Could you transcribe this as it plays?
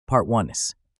Part 1.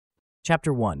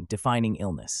 Chapter 1. Defining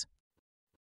illness.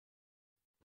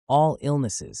 All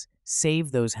illnesses,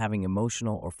 save those having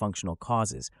emotional or functional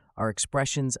causes, are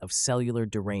expressions of cellular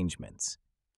derangements.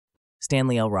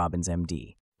 Stanley L. Robbins,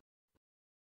 M.D.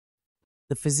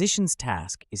 The physician's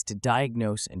task is to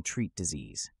diagnose and treat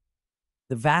disease.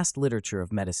 The vast literature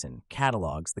of medicine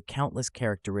catalogs the countless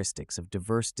characteristics of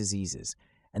diverse diseases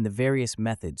and the various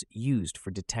methods used for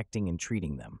detecting and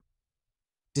treating them.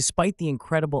 Despite the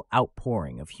incredible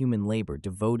outpouring of human labor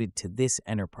devoted to this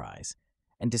enterprise,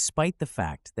 and despite the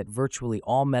fact that virtually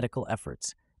all medical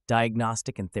efforts,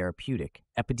 diagnostic and therapeutic,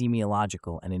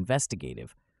 epidemiological and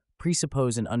investigative,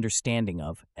 presuppose an understanding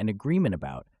of and agreement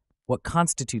about what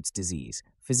constitutes disease,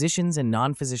 physicians and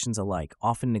non-physicians alike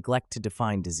often neglect to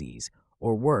define disease,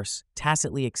 or worse,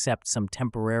 tacitly accept some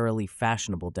temporarily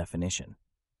fashionable definition.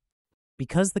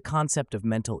 Because the concept of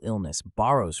mental illness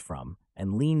borrows from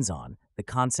and leans on the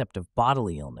concept of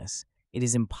bodily illness, it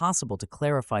is impossible to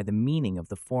clarify the meaning of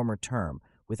the former term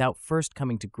without first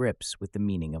coming to grips with the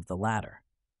meaning of the latter.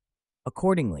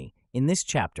 Accordingly, in this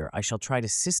chapter, I shall try to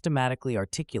systematically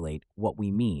articulate what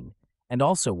we mean, and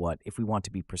also what, if we want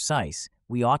to be precise,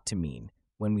 we ought to mean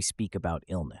when we speak about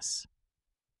illness.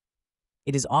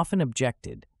 It is often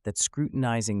objected that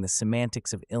scrutinizing the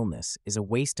semantics of illness is a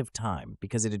waste of time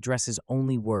because it addresses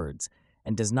only words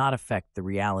and does not affect the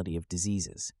reality of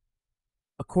diseases.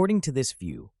 According to this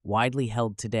view, widely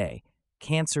held today,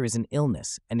 cancer is an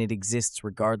illness and it exists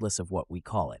regardless of what we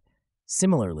call it.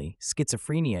 Similarly,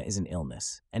 schizophrenia is an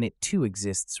illness and it too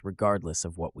exists regardless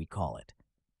of what we call it.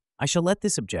 I shall let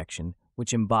this objection,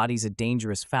 which embodies a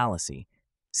dangerous fallacy,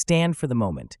 stand for the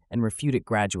moment and refute it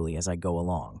gradually as I go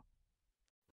along.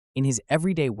 In his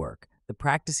everyday work, the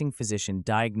practicing physician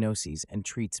diagnoses and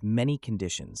treats many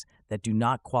conditions that do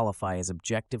not qualify as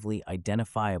objectively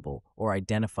identifiable or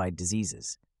identified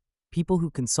diseases. People who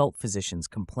consult physicians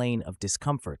complain of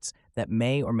discomforts that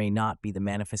may or may not be the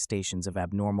manifestations of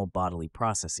abnormal bodily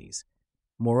processes.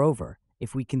 Moreover,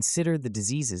 if we consider the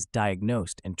diseases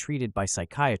diagnosed and treated by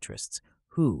psychiatrists,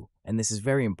 who, and this is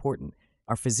very important,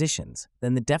 are physicians,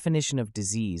 then the definition of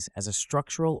disease as a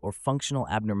structural or functional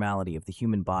abnormality of the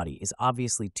human body is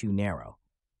obviously too narrow.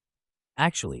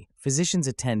 Actually, physicians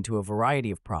attend to a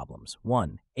variety of problems.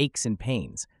 1. Aches and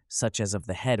pains, such as of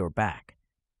the head or back.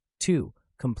 2.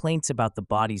 Complaints about the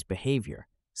body's behavior,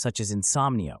 such as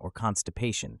insomnia or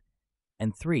constipation.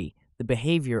 And 3. The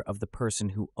behavior of the person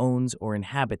who owns or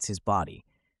inhabits his body,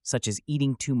 such as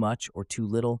eating too much or too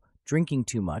little, drinking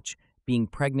too much, being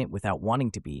pregnant without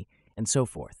wanting to be, and so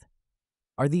forth.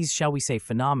 Are these, shall we say,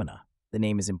 phenomena? The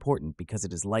name is important because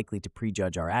it is likely to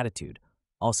prejudge our attitude.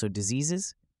 Also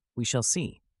diseases? We shall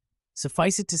see.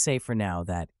 Suffice it to say for now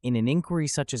that, in an inquiry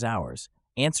such as ours,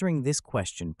 answering this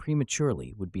question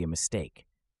prematurely would be a mistake.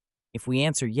 If we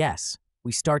answer yes,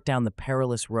 we start down the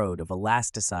perilous road of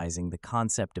elasticizing the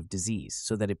concept of disease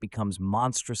so that it becomes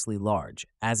monstrously large,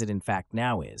 as it in fact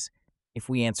now is. If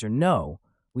we answer no,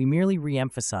 we merely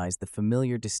re-emphasize the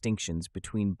familiar distinctions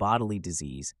between bodily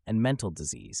disease and mental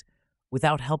disease,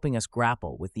 without helping us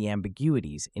grapple with the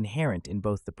ambiguities inherent in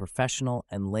both the professional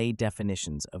and lay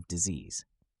definitions of disease.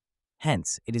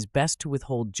 Hence, it is best to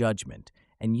withhold judgment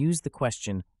and use the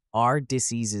question, are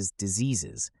diseases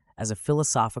diseases, as a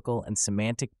philosophical and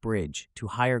semantic bridge to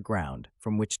higher ground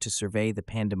from which to survey the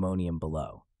pandemonium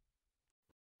below.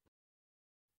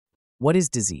 What is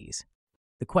disease?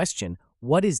 The question,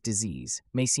 what is disease,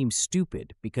 may seem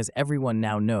stupid because everyone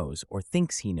now knows or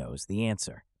thinks he knows the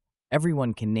answer.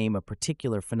 Everyone can name a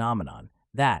particular phenomenon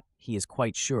that, he is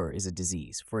quite sure, is a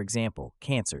disease. For example,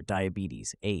 cancer,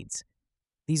 diabetes, AIDS.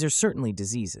 These are certainly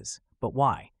diseases, but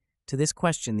why? To this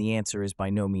question, the answer is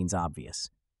by no means obvious.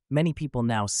 Many people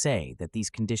now say that these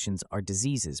conditions are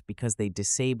diseases because they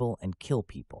disable and kill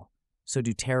people. So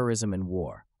do terrorism and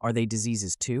war. Are they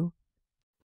diseases too?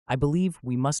 I believe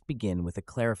we must begin with a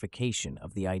clarification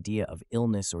of the idea of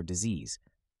illness or disease.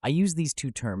 I use these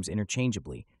two terms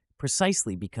interchangeably,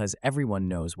 precisely because everyone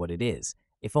knows what it is,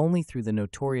 if only through the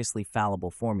notoriously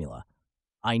fallible formula,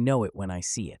 I know it when I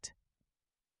see it.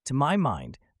 To my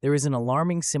mind, there is an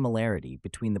alarming similarity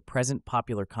between the present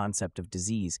popular concept of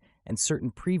disease and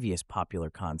certain previous popular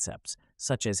concepts,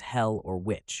 such as hell or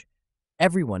witch.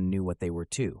 Everyone knew what they were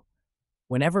too.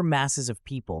 Whenever masses of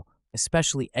people,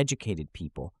 especially educated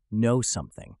people, know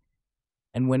something,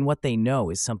 and when what they know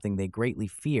is something they greatly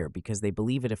fear because they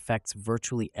believe it affects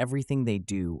virtually everything they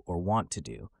do or want to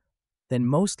do, then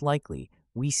most likely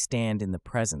we stand in the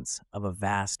presence of a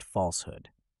vast falsehood.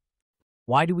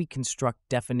 Why do we construct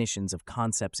definitions of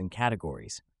concepts and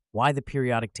categories? Why the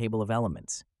periodic table of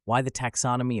elements? Why the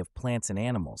taxonomy of plants and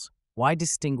animals? Why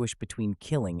distinguish between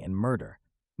killing and murder?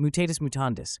 Mutatis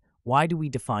mutandis, why do we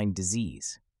define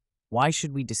disease? Why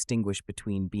should we distinguish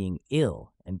between being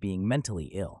ill and being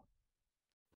mentally ill?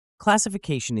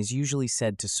 Classification is usually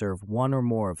said to serve one or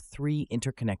more of three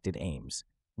interconnected aims.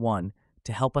 1.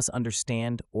 To help us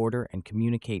understand, order, and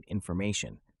communicate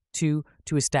information. 2.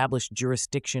 To establish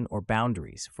jurisdiction or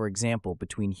boundaries, for example,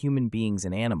 between human beings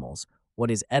and animals,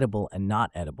 what is edible and not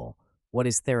edible, what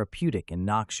is therapeutic and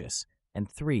noxious. And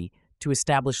 3. To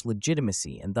establish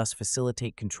legitimacy and thus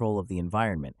facilitate control of the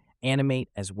environment, animate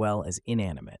as well as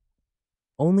inanimate.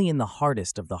 Only in the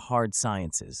hardest of the hard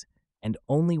sciences, and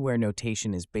only where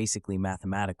notation is basically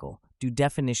mathematical, do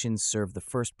definitions serve the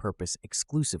first purpose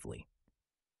exclusively.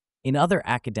 In other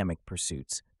academic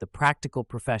pursuits, the practical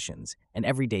professions, and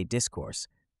everyday discourse,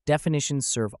 definitions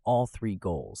serve all three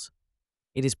goals.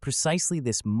 It is precisely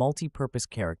this multi-purpose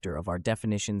character of our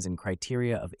definitions and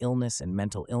criteria of illness and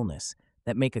mental illness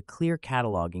that make a clear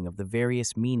cataloging of the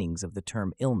various meanings of the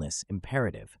term illness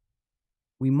imperative.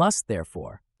 We must,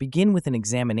 therefore, begin with an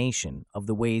examination of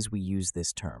the ways we use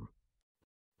this term.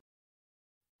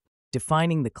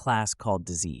 Defining the class called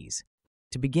disease.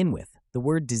 To begin with, the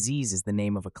word disease is the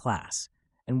name of a class.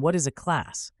 And what is a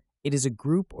class? It is a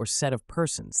group or set of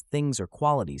persons, things, or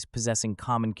qualities possessing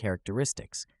common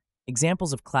characteristics.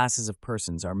 Examples of classes of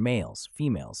persons are males,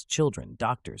 females, children,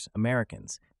 doctors,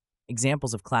 Americans.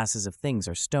 Examples of classes of things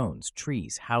are stones,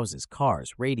 trees, houses,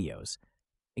 cars, radios.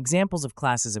 Examples of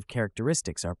classes of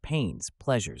characteristics are pains,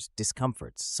 pleasures,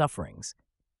 discomforts, sufferings.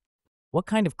 What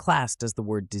kind of class does the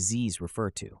word disease refer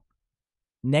to?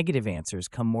 Negative answers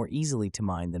come more easily to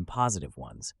mind than positive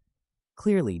ones.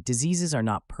 Clearly, diseases are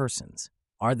not persons.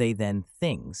 Are they then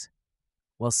things?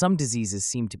 Well, some diseases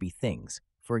seem to be things.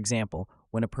 For example,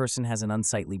 when a person has an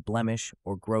unsightly blemish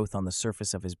or growth on the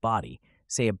surface of his body,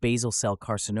 say a basal cell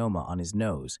carcinoma on his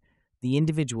nose, the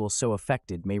individual so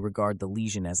affected may regard the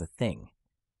lesion as a thing.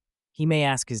 He may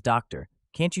ask his doctor,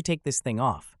 "Can't you take this thing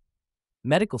off?"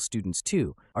 Medical students,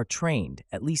 too, are trained,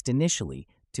 at least initially,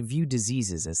 to view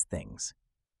diseases as things.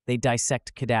 They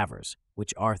dissect cadavers,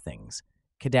 which are things.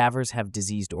 Cadavers have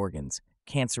diseased organs,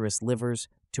 cancerous livers,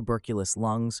 tuberculous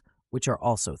lungs, which are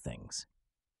also things.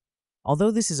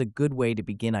 Although this is a good way to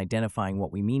begin identifying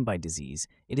what we mean by disease,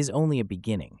 it is only a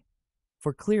beginning.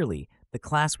 For clearly, the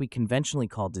class we conventionally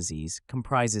call disease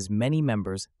comprises many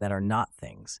members that are not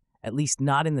things, at least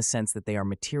not in the sense that they are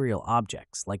material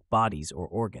objects like bodies or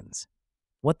organs.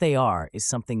 What they are is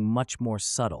something much more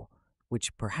subtle,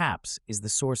 which perhaps is the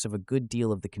source of a good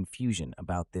deal of the confusion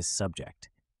about this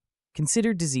subject.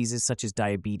 Consider diseases such as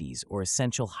diabetes or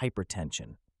essential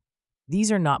hypertension.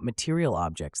 These are not material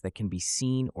objects that can be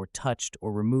seen or touched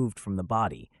or removed from the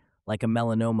body, like a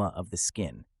melanoma of the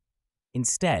skin.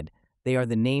 Instead, they are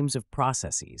the names of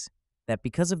processes that,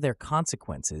 because of their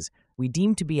consequences, we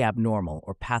deem to be abnormal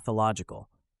or pathological.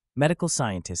 Medical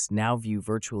scientists now view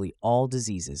virtually all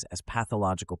diseases as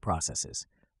pathological processes,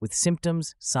 with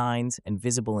symptoms, signs, and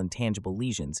visible and tangible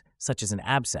lesions, such as an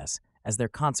abscess, as their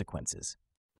consequences.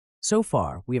 So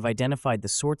far, we have identified the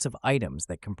sorts of items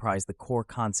that comprise the core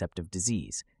concept of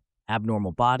disease: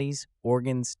 abnormal bodies,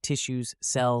 organs, tissues,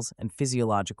 cells, and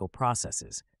physiological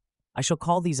processes. I shall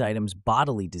call these items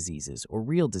bodily diseases or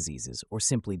real diseases or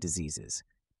simply diseases.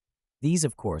 These,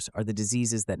 of course, are the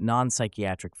diseases that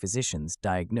non-psychiatric physicians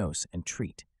diagnose and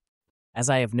treat. As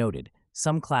I have noted,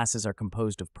 some classes are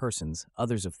composed of persons,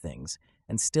 others of things,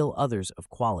 and still others of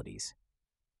qualities.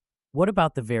 What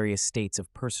about the various states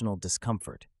of personal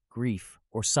discomfort, grief,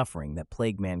 or suffering that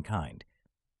plague mankind?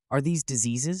 Are these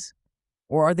diseases?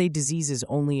 Or are they diseases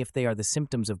only if they are the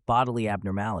symptoms of bodily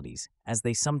abnormalities, as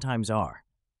they sometimes are?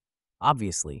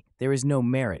 Obviously, there is no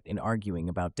merit in arguing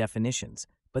about definitions,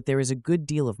 but there is a good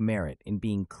deal of merit in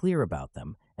being clear about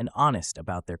them and honest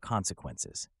about their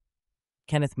consequences.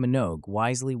 Kenneth Minogue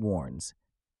wisely warns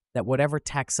that whatever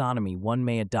taxonomy one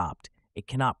may adopt, it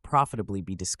cannot profitably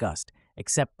be discussed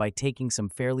except by taking some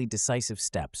fairly decisive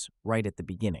steps right at the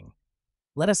beginning.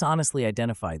 Let us honestly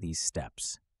identify these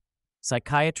steps.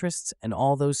 Psychiatrists and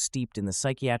all those steeped in the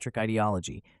psychiatric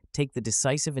ideology take the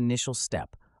decisive initial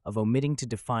step of omitting to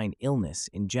define illness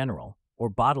in general, or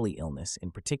bodily illness in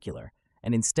particular,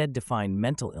 and instead define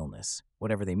mental illness,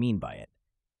 whatever they mean by it,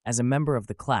 as a member of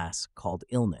the class called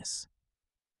illness.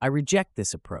 I reject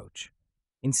this approach.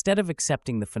 Instead of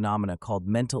accepting the phenomena called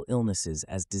mental illnesses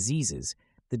as diseases,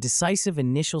 the decisive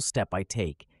initial step I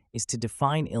take is to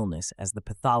define illness as the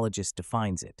pathologist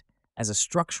defines it, as a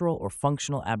structural or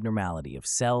functional abnormality of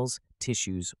cells,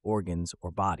 tissues, organs,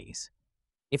 or bodies.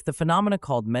 If the phenomena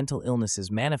called mental illnesses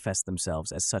manifest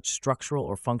themselves as such structural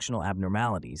or functional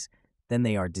abnormalities, then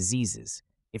they are diseases.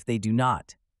 If they do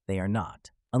not, they are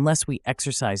not. Unless we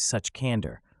exercise such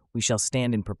candor, we shall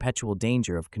stand in perpetual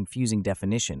danger of confusing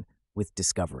definition with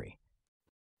discovery.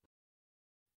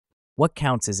 What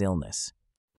counts as illness?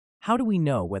 How do we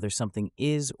know whether something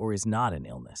is or is not an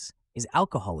illness? Is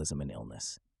alcoholism an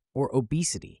illness? Or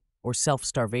obesity? Or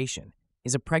self-starvation?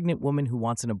 Is a pregnant woman who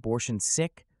wants an abortion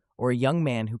sick? Or a young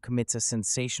man who commits a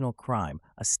sensational crime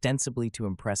ostensibly to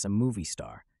impress a movie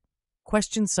star?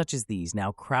 Questions such as these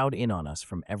now crowd in on us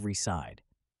from every side.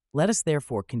 Let us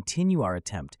therefore continue our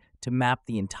attempt to map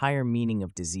the entire meaning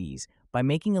of disease by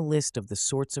making a list of the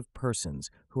sorts of persons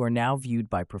who are now viewed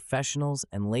by professionals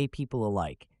and lay people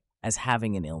alike as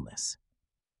having an illness.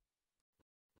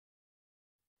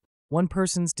 1.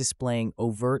 Persons displaying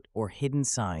overt or hidden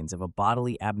signs of a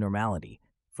bodily abnormality,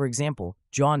 for example,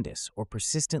 jaundice or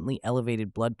persistently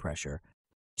elevated blood pressure.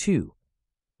 2.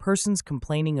 Persons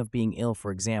complaining of being ill,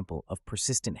 for example, of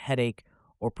persistent headache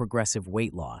or progressive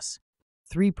weight loss.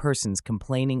 3. Persons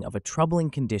complaining of a troubling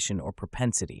condition or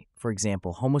propensity, for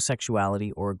example,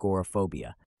 homosexuality or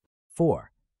agoraphobia.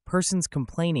 4. Persons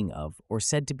complaining of or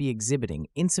said to be exhibiting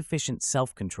insufficient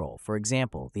self-control, for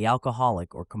example, the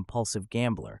alcoholic or compulsive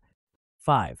gambler.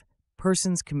 5.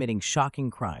 Persons committing shocking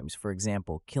crimes, for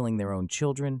example, killing their own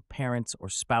children, parents, or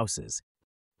spouses.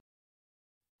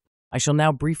 I shall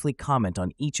now briefly comment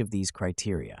on each of these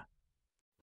criteria.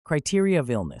 Criteria of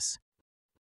illness.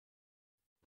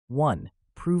 1.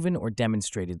 Proven or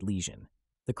demonstrated lesion.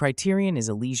 The criterion is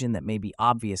a lesion that may be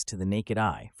obvious to the naked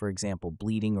eye, for example,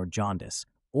 bleeding or jaundice,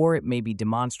 or it may be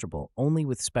demonstrable only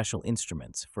with special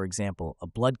instruments, for example, a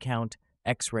blood count,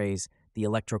 X-rays, the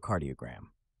electrocardiogram.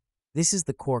 This is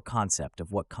the core concept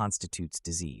of what constitutes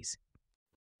disease.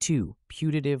 2.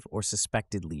 Putative or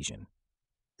suspected lesion.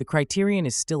 The criterion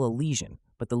is still a lesion,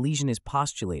 but the lesion is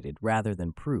postulated rather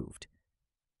than proved.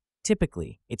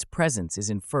 Typically, its presence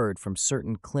is inferred from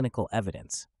certain clinical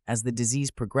evidence. As the disease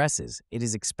progresses, it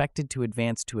is expected to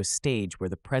advance to a stage where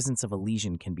the presence of a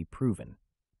lesion can be proven.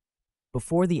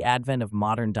 Before the advent of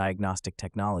modern diagnostic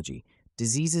technology,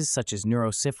 diseases such as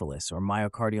neurosyphilis or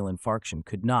myocardial infarction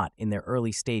could not, in their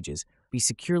early stages, be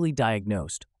securely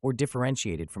diagnosed or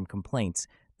differentiated from complaints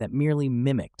that merely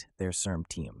mimicked their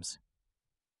symptoms.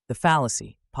 The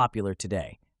fallacy, popular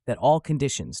today, that all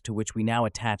conditions to which we now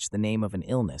attach the name of an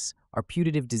illness are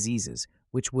putative diseases,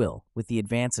 which will, with the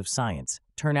advance of science,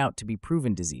 turn out to be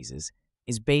proven diseases,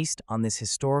 is based on this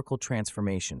historical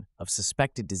transformation of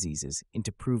suspected diseases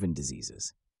into proven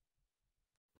diseases.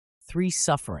 3.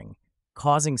 Suffering,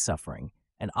 causing suffering,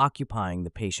 and occupying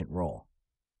the patient role.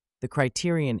 The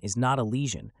criterion is not a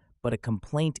lesion, but a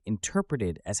complaint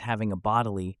interpreted as having a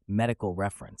bodily, medical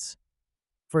reference.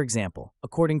 For example,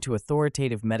 according to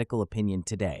authoritative medical opinion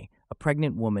today, a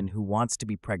pregnant woman who wants to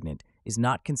be pregnant is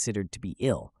not considered to be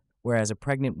ill, whereas a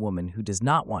pregnant woman who does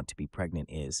not want to be pregnant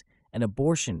is, and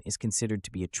abortion is considered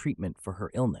to be a treatment for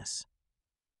her illness.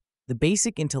 The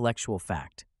basic intellectual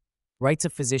fact, writes a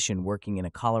physician working in a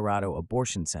Colorado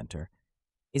abortion center,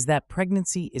 is that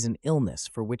pregnancy is an illness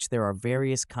for which there are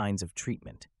various kinds of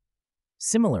treatment.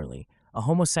 Similarly, a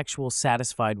homosexual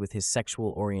satisfied with his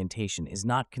sexual orientation is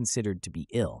not considered to be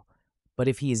ill, but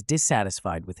if he is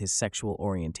dissatisfied with his sexual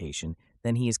orientation,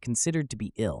 then he is considered to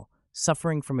be ill,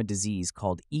 suffering from a disease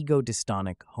called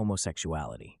ego-dystonic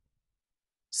homosexuality.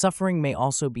 Suffering may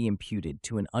also be imputed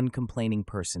to an uncomplaining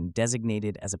person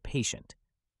designated as a patient,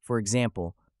 for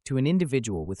example, to an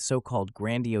individual with so-called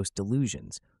grandiose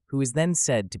delusions who is then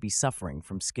said to be suffering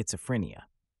from schizophrenia.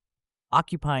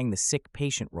 Occupying the sick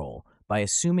patient role by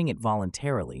assuming it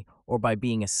voluntarily or by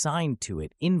being assigned to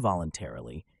it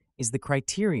involuntarily is the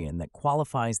criterion that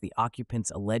qualifies the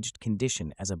occupant's alleged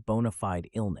condition as a bona fide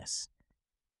illness.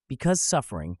 Because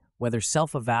suffering, whether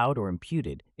self-avowed or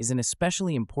imputed, is an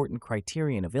especially important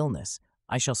criterion of illness,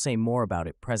 I shall say more about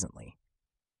it presently.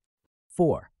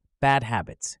 4. Bad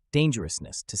habits,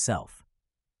 dangerousness to self.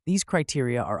 These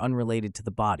criteria are unrelated to the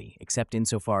body, except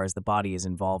insofar as the body is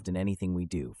involved in anything we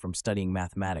do, from studying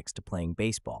mathematics to playing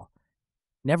baseball.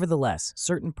 Nevertheless,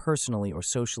 certain personally or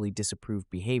socially disapproved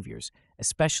behaviors,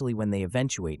 especially when they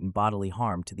eventuate in bodily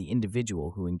harm to the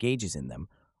individual who engages in them,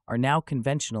 are now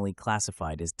conventionally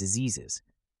classified as diseases.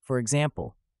 For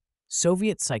example,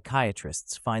 Soviet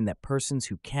psychiatrists find that persons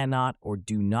who cannot or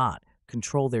do not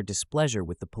control their displeasure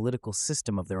with the political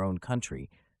system of their own country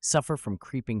suffer from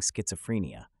creeping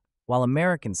schizophrenia, while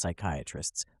American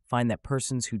psychiatrists find that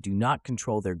persons who do not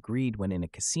control their greed when in a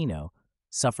casino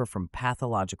suffer from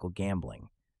pathological gambling.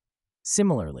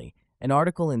 Similarly, an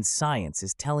article in Science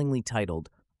is tellingly titled,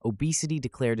 "Obesity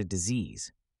Declared a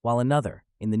Disease," while another,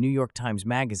 in the New York Times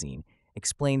Magazine,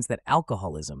 explains that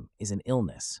alcoholism is an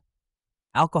illness.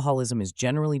 Alcoholism is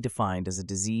generally defined as a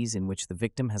disease in which the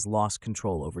victim has lost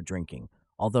control over drinking,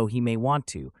 Although he may want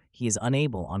to, he is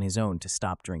unable on his own to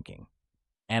stop drinking.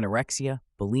 Anorexia,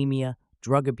 bulimia,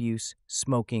 drug abuse,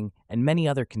 smoking, and many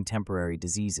other contemporary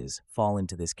diseases fall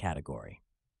into this category.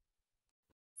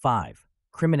 5.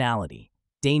 Criminality,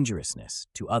 dangerousness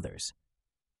to others.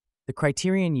 The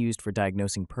criterion used for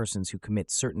diagnosing persons who commit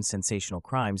certain sensational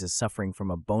crimes as suffering from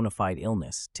a bona fide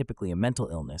illness, typically a mental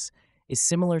illness, is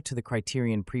similar to the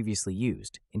criterion previously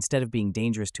used. Instead of being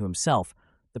dangerous to himself,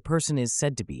 the person is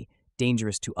said to be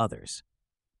dangerous to others.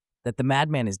 That the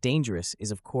madman is dangerous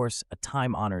is, of course, a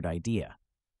time-honored idea.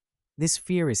 This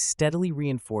fear is steadily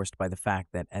reinforced by the fact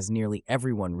that, as nearly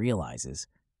everyone realizes,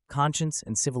 conscience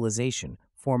and civilization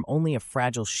form only a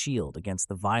fragile shield against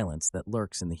the violence that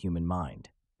lurks in the human mind.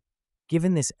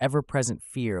 Given this ever-present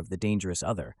fear of the dangerous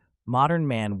other, modern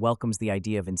man welcomes the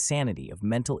idea of insanity, of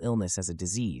mental illness as a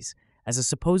disease, as a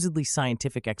supposedly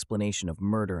scientific explanation of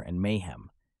murder and mayhem.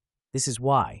 This is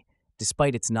why,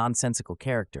 despite its nonsensical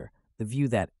character, the view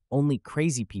that only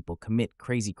crazy people commit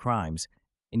crazy crimes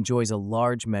enjoys a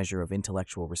large measure of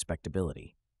intellectual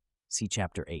respectability. See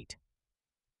Chapter 8.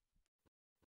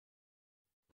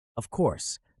 Of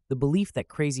course, the belief that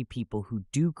crazy people who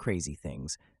do crazy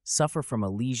things suffer from a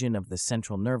lesion of the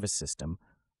central nervous system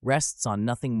rests on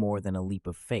nothing more than a leap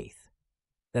of faith.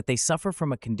 That they suffer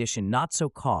from a condition not so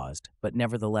caused, but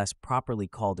nevertheless properly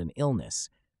called an illness,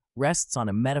 rests on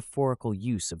a metaphorical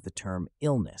use of the term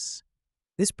illness.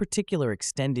 This particular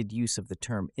extended use of the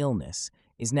term illness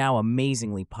is now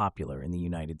amazingly popular in the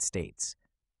United States.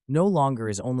 No longer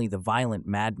is only the violent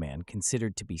madman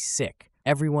considered to be sick.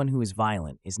 Everyone who is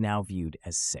violent is now viewed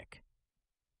as sick.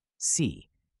 C.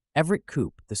 Everett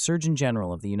Koop, the Surgeon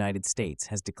General of the United States,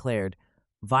 has declared,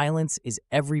 "Violence is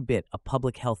every bit a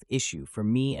public health issue for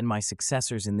me and my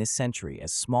successors in this century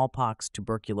as smallpox,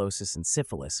 tuberculosis, and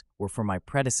syphilis were for my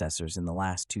predecessors in the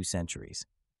last 2 centuries."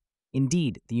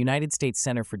 Indeed, the United States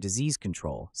Center for Disease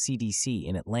Control, CDC,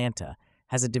 in Atlanta,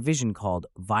 has a division called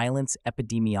Violence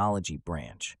Epidemiology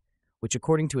Branch, which,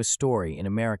 according to a story in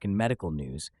American Medical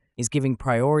News, is giving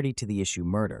priority to the issue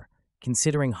murder,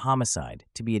 considering homicide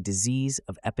to be a disease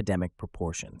of epidemic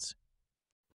proportions.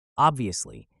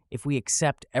 Obviously, if we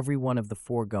accept every one of the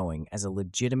foregoing as a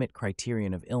legitimate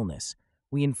criterion of illness,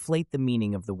 we inflate the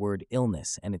meaning of the word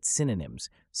illness and its synonyms,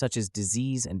 such as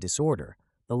disease and disorder,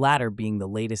 the latter being the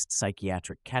latest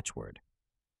psychiatric catchword.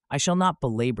 I shall not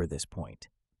belabor this point.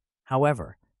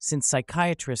 However, since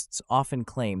psychiatrists often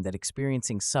claim that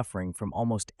experiencing suffering from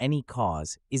almost any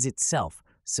cause is itself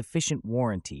sufficient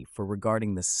warranty for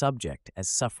regarding the subject as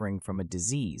suffering from a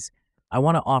disease, I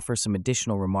want to offer some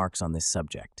additional remarks on this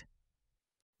subject.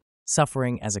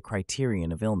 Suffering as a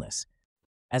criterion of illness.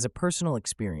 As a personal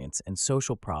experience and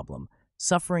social problem,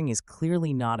 suffering is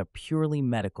clearly not a purely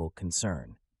medical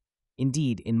concern.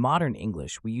 Indeed, in modern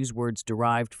English, we use words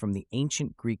derived from the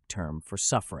ancient Greek term for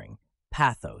suffering,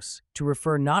 pathos, to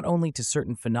refer not only to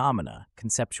certain phenomena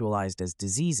conceptualized as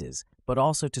diseases, but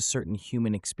also to certain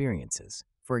human experiences.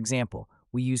 For example,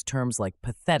 we use terms like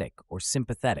pathetic or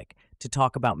sympathetic to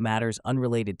talk about matters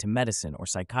unrelated to medicine or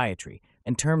psychiatry,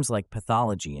 and terms like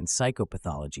pathology and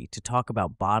psychopathology to talk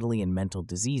about bodily and mental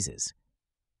diseases.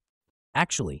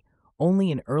 Actually,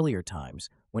 only in earlier times,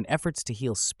 when efforts to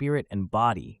heal spirit and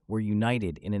body were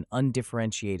united in an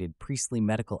undifferentiated priestly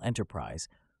medical enterprise,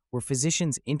 were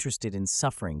physicians interested in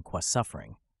suffering qua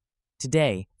suffering.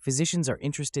 Today, physicians are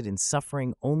interested in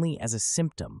suffering only as a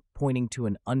symptom pointing to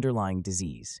an underlying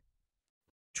disease.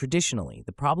 Traditionally,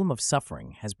 the problem of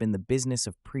suffering has been the business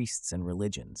of priests and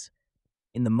religions.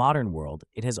 In the modern world,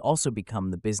 it has also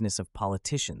become the business of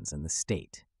politicians and the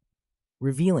state.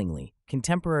 Revealingly,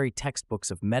 contemporary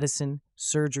textbooks of medicine,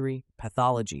 surgery,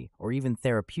 pathology, or even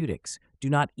therapeutics do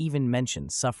not even mention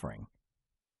suffering.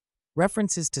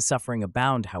 References to suffering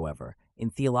abound, however, in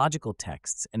theological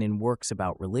texts and in works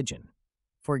about religion.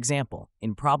 For example,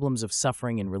 in Problems of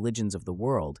Suffering in Religions of the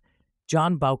World,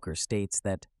 John Bowker states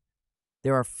that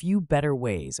there are few better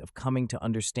ways of coming to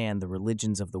understand the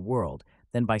religions of the world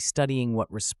than by studying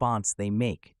what response they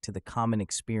make to the common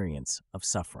experience of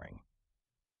suffering.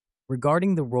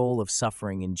 Regarding the role of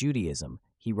suffering in Judaism,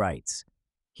 he writes,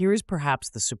 "Here is perhaps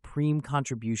the supreme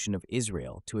contribution of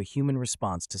Israel to a human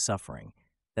response to suffering,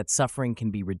 that suffering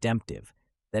can be redemptive,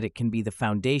 that it can be the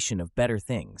foundation of better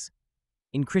things.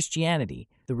 In Christianity,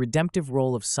 the redemptive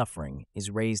role of suffering is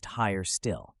raised higher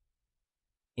still.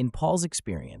 In Paul's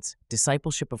experience,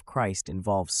 discipleship of Christ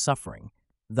involves suffering.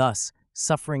 Thus,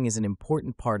 suffering is an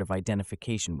important part of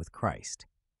identification with Christ.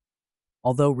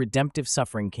 Although redemptive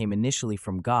suffering came initially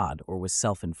from God or was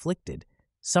self-inflicted,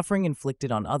 suffering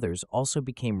inflicted on others also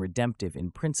became redemptive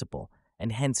in principle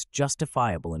and hence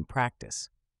justifiable in practice.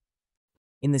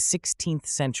 In the 16th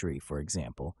century, for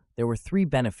example, there were three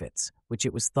benefits which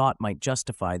it was thought might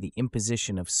justify the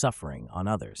imposition of suffering on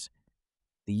others: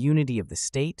 the unity of the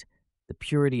state, the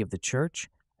purity of the church,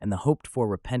 and the hoped-for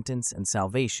repentance and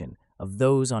salvation of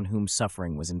those on whom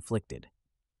suffering was inflicted.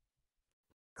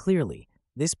 Clearly,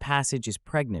 this passage is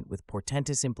pregnant with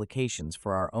portentous implications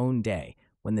for our own day,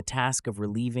 when the task of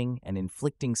relieving and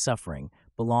inflicting suffering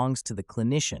belongs to the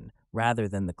clinician rather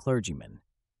than the clergyman.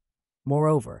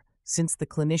 Moreover, since the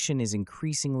clinician is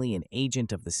increasingly an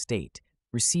agent of the state,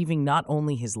 receiving not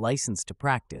only his license to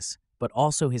practice, but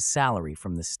also his salary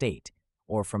from the state,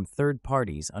 or from third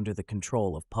parties under the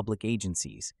control of public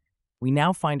agencies, we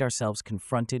now find ourselves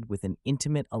confronted with an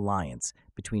intimate alliance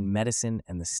between medicine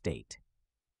and the state.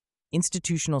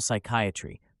 Institutional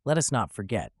psychiatry, let us not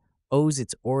forget, owes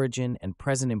its origin and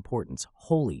present importance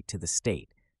wholly to the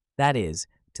state, that is,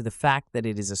 to the fact that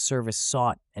it is a service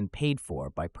sought and paid for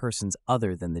by persons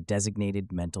other than the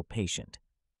designated mental patient.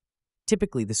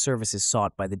 Typically, the service is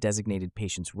sought by the designated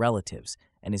patient's relatives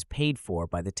and is paid for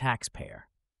by the taxpayer.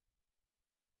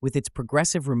 With its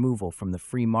progressive removal from the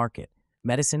free market,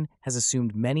 medicine has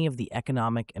assumed many of the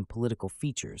economic and political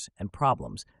features and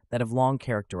problems that have long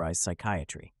characterized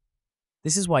psychiatry.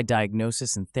 This is why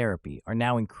diagnosis and therapy are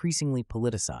now increasingly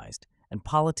politicized, and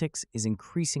politics is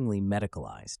increasingly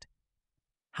medicalized.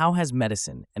 How has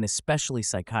medicine, and especially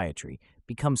psychiatry,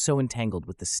 become so entangled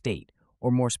with the state,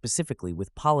 or more specifically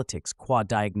with politics qua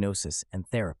diagnosis and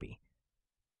therapy?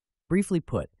 Briefly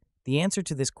put, the answer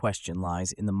to this question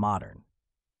lies in the modern,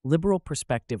 liberal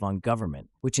perspective on government,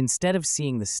 which instead of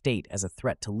seeing the state as a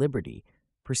threat to liberty,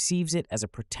 perceives it as a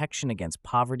protection against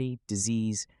poverty,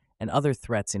 disease, and other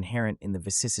threats inherent in the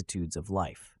vicissitudes of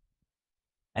life.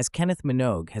 As Kenneth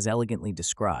Minogue has elegantly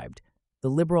described, the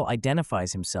liberal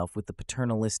identifies himself with the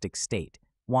paternalistic state,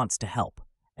 wants to help,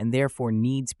 and therefore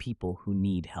needs people who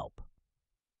need help.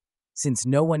 Since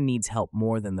no one needs help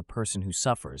more than the person who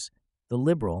suffers, the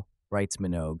liberal, writes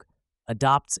Minogue,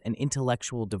 adopts an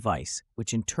intellectual device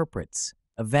which interprets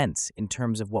events in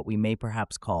terms of what we may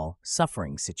perhaps call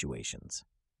suffering situations.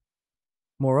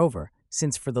 Moreover,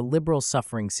 since for the liberal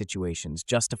suffering situations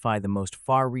justify the most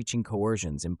far-reaching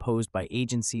coercions imposed by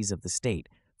agencies of the state,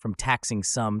 from taxing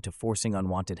some to forcing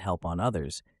unwanted help on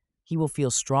others, he will feel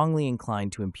strongly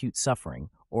inclined to impute suffering,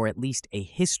 or at least a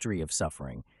history of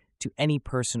suffering, to any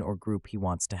person or group he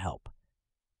wants to help.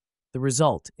 The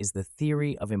result is the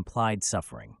theory of implied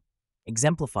suffering,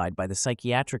 exemplified by the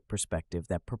psychiatric perspective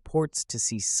that purports to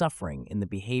see suffering in the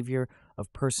behavior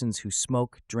of persons who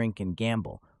smoke, drink, and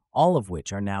gamble, all of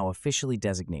which are now officially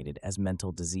designated as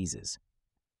mental diseases.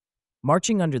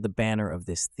 Marching under the banner of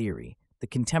this theory, the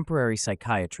contemporary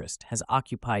psychiatrist has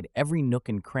occupied every nook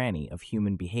and cranny of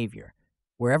human behavior.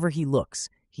 Wherever he looks,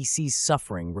 he sees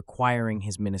suffering requiring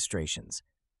his ministrations.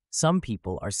 Some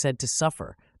people are said to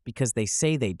suffer because they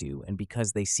say they do and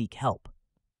because they seek help.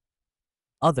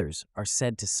 Others are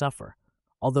said to suffer,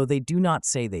 although they do not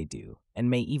say they do, and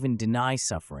may even deny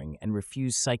suffering and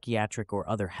refuse psychiatric or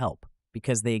other help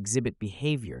because they exhibit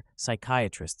behavior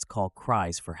psychiatrists call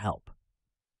cries for help.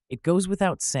 It goes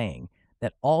without saying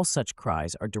that all such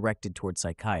cries are directed toward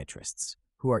psychiatrists,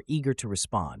 who are eager to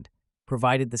respond,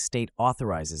 provided the state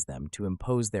authorizes them to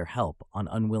impose their help on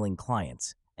unwilling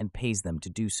clients and pays them to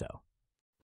do so.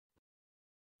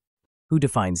 Who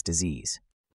defines disease?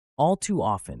 All too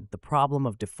often, the problem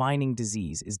of defining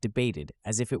disease is debated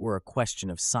as if it were a question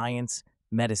of science,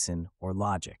 medicine, or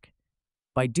logic.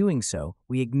 By doing so,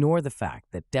 we ignore the fact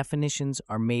that definitions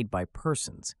are made by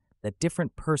persons, that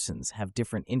different persons have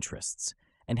different interests,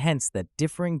 and hence that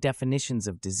differing definitions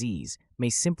of disease may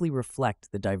simply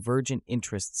reflect the divergent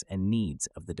interests and needs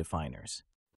of the definers.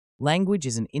 Language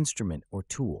is an instrument or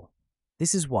tool.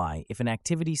 This is why, if an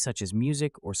activity such as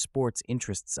music or sports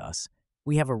interests us,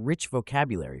 we have a rich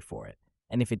vocabulary for it,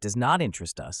 and if it does not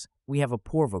interest us, we have a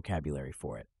poor vocabulary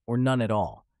for it, or none at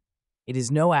all. It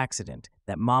is no accident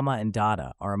that mama and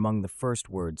dada are among the first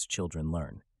words children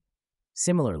learn.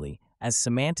 Similarly, as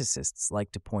semanticists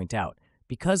like to point out,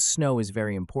 because snow is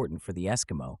very important for the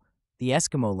Eskimo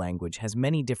language has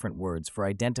many different words for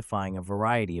identifying a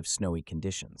variety of snowy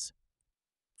conditions.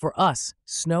 For us,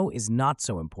 snow is not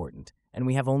so important, and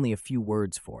we have only a few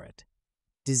words for it.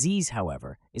 Disease,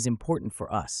 however, is important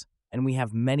for us, and we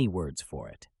have many words for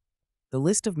it. The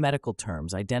list of medical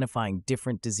terms identifying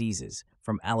different diseases,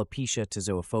 from alopecia to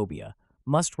zoophobia,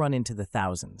 must run into the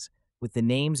thousands, with the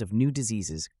names of new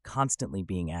diseases constantly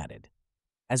being added.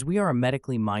 As we are a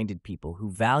medically minded people who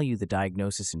value the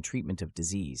diagnosis and treatment of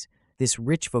disease, this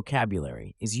rich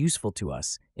vocabulary is useful to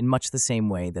us in much the same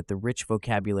way that the rich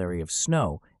vocabulary of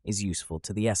snow is useful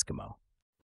to the Eskimo.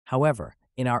 However,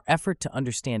 In our effort to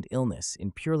understand illness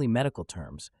in purely medical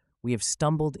terms, we have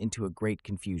stumbled into a great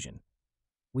confusion.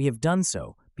 We have done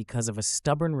so because of a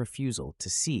stubborn refusal to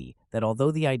see that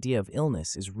although the idea of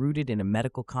illness is rooted in a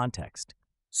medical context,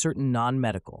 certain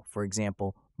non-medical, for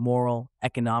example, moral,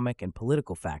 economic, and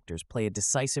political factors play a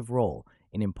decisive role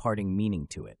in imparting meaning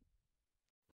to it.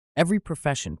 Every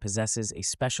profession possesses a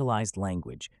specialized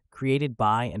language created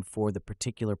by and for the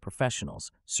particular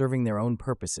professionals, serving their own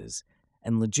purposes,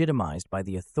 and legitimized by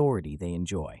the authority they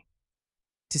enjoy.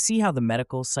 To see how the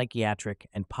medical, psychiatric,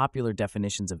 and popular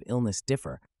definitions of illness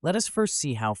differ, let us first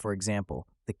see how, for example,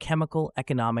 the chemical,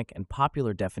 economic, and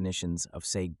popular definitions of,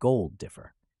 say, gold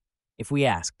differ. If we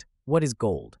asked, what is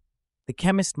gold? The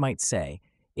chemist might say,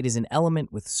 it is an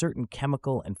element with certain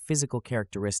chemical and physical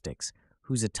characteristics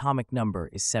whose atomic number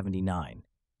is 79.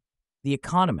 The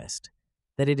economist,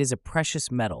 that it is a precious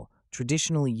metal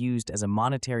traditionally used as a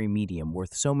monetary medium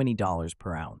worth so many dollars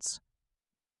per ounce.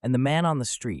 And the man on the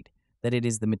street, that it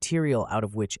is the material out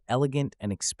of which elegant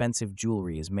and expensive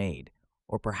jewelry is made,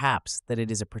 or perhaps that it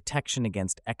is a protection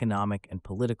against economic and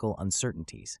political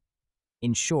uncertainties.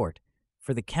 In short,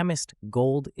 for the chemist,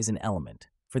 gold is an element,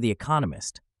 for the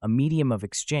economist, a medium of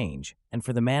exchange, and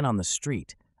for the man on the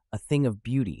street, a thing of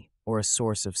beauty or a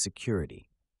source of security.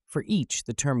 For each,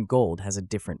 the term gold has a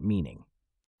different meaning.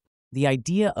 The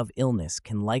idea of illness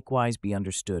can likewise be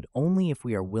understood only if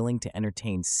we are willing to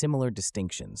entertain similar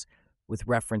distinctions with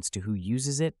reference to who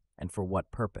uses it and for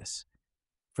what purpose.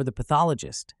 For the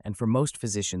pathologist, and for most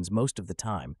physicians most of the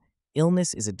time,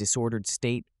 illness is a disordered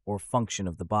state or function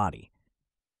of the body.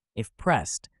 If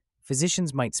pressed,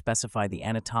 physicians might specify the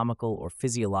anatomical or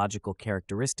physiological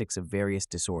characteristics of various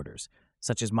disorders,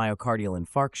 such as myocardial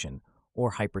infarction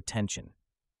or hypertension.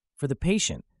 For the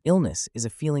patient, illness is a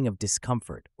feeling of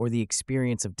discomfort or the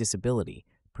experience of disability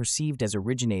perceived as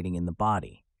originating in the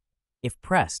body. If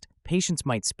pressed, patients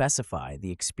might specify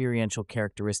the experiential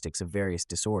characteristics of various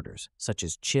disorders, such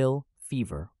as chill,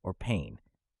 fever, or pain.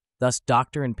 Thus,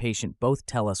 doctor and patient both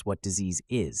tell us what disease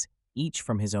is, each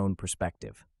from his own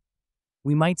perspective.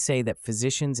 We might say that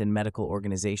physicians and medical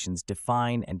organizations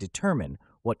define and determine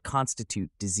what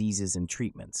constitute diseases and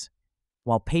treatments,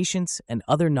 while patients and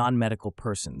other non-medical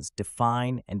persons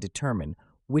define and determine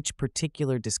which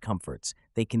particular discomforts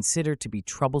they consider to be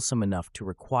troublesome enough to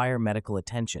require medical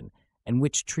attention and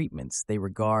which treatments they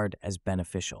regard as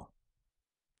beneficial.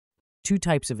 Two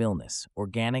types of illness,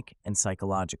 organic and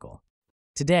psychological.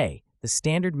 Today, the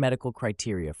standard medical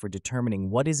criteria for determining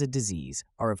what is a disease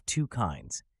are of two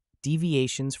kinds: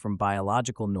 deviations from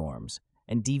biological norms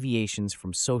and deviations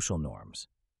from social norms.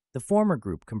 The former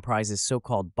group comprises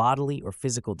so-called bodily or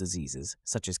physical diseases,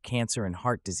 such as cancer and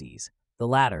heart disease. The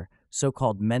latter,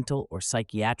 so-called mental or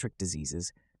psychiatric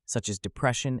diseases, such as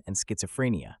depression and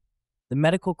schizophrenia. The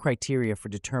medical criteria for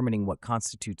determining what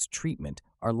constitutes treatment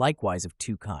are likewise of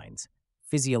two kinds: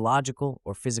 physiological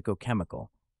or physicochemical,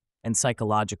 and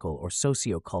psychological or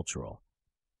sociocultural.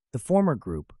 The former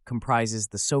group comprises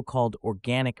the so-called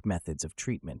organic methods of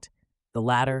treatment, the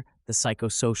latter the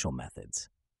psychosocial methods.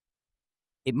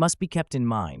 It must be kept in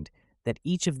mind that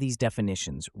each of these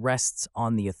definitions rests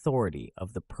on the authority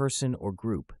of the person or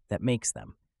group that makes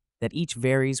them, that each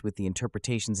varies with the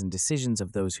interpretations and decisions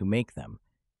of those who make them,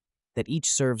 that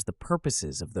each serves the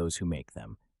purposes of those who make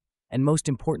them, and most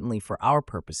importantly for our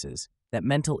purposes, that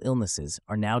mental illnesses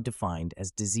are now defined as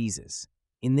diseases.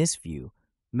 In this view,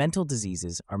 mental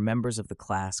diseases are members of the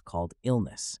class called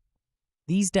illness.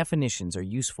 These definitions are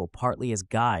useful partly as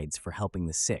guides for helping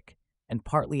the sick, and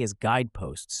partly as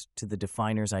guideposts to the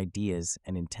definer's ideas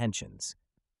and intentions.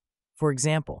 For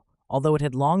example, although it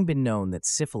had long been known that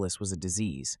syphilis was a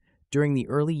disease, during the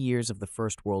early years of the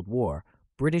First World War,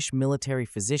 British military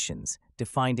physicians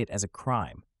defined it as a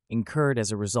crime, incurred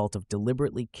as a result of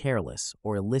deliberately careless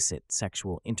or illicit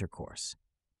sexual intercourse.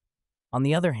 On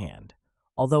the other hand,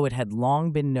 although it had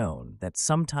long been known that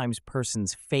sometimes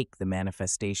persons fake the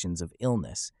manifestations of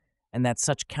illness and that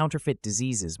such counterfeit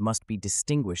diseases must be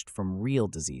distinguished from real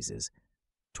diseases,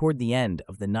 toward the end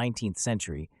of the 19th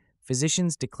century,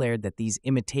 physicians declared that these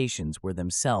imitations were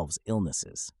themselves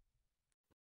illnesses.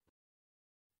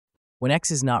 When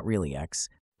X is not really X,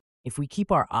 if we keep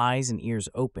our eyes and ears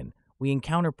open, we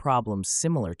encounter problems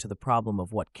similar to the problem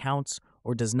of what counts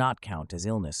or does not count as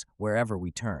illness wherever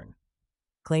we turn.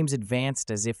 Claims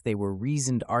advanced as if they were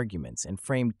reasoned arguments and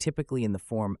framed typically in the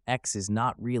form X is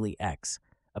not really X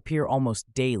appear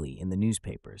almost daily in the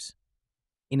newspapers.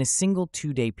 In a single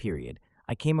 2-day period,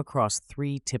 I came across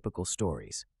 3 typical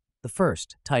stories. The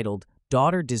first, titled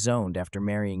 "Daughter Disowned After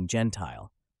Marrying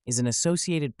Gentile," is an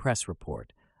Associated Press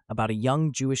report about a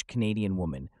young Jewish Canadian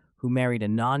woman who married a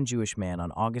non-Jewish man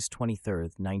on August 23,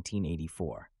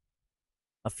 1984.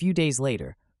 A few days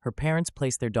later, her parents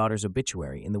placed their daughter's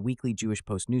obituary in the weekly Jewish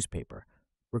Post newspaper,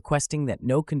 requesting that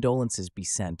no condolences be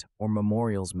sent or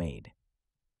memorials made.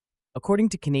 According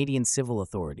to Canadian civil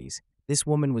authorities, this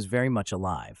woman was very much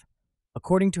alive.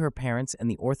 According to her parents and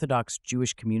the Orthodox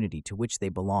Jewish community to which they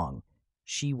belong,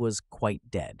 she was quite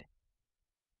dead.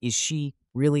 Is she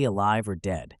really alive or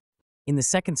dead? In the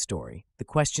second story, the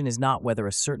question is not whether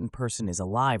a certain person is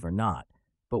alive or not,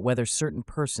 but whether certain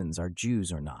persons are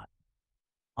Jews or not.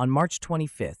 On March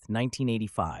 25,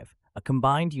 1985, a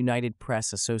combined United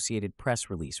Press Associated Press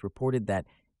release reported that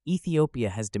Ethiopia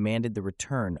has demanded the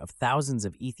return of thousands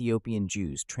of Ethiopian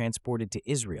Jews transported to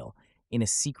Israel in a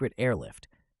secret airlift,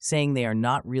 saying they are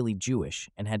not really Jewish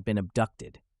and had been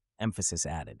abducted, emphasis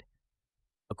added.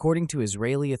 According to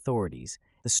Israeli authorities,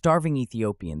 the starving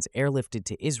Ethiopians airlifted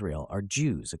to Israel are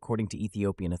Jews. According to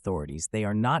Ethiopian authorities, they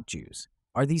are not Jews.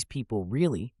 Are these people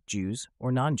really Jews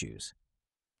or non-Jews?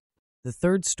 The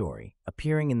third story,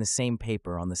 appearing in the same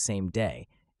paper on the same day,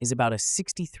 is about a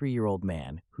 63-year-old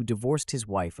man who divorced his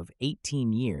wife of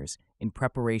 18 years in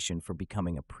preparation for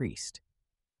becoming a priest.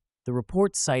 The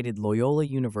report cited Loyola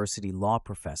University law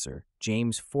professor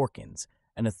James Forkins,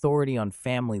 an authority on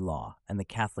family law and the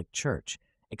Catholic Church,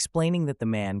 explaining that the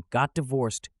man got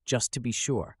divorced just to be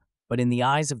sure, but in the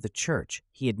eyes of the church,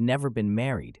 he had never been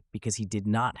married because he did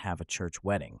not have a church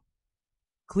wedding.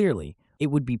 Clearly,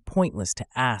 it would be pointless to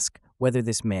ask whether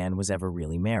this man was ever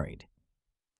really married.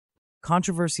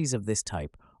 Controversies of this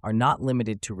type are not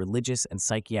limited to religious and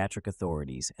psychiatric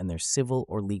authorities and their civil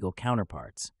or legal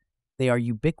counterparts. They are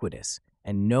ubiquitous,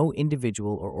 and no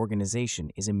individual or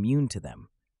organization is immune to them.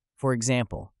 For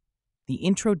example, the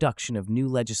introduction of new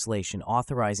legislation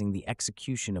authorizing the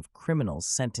execution of criminals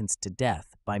sentenced to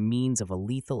death by means of a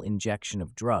lethal injection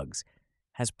of drugs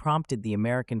has prompted the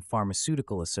American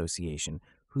Pharmaceutical Association,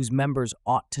 whose members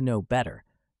ought to know better,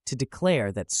 to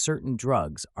declare that certain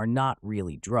drugs are not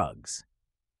really drugs.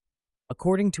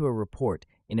 According to a report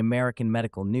in American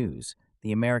Medical News,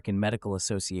 the American Medical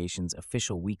Association's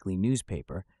official weekly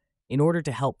newspaper, in order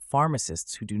to help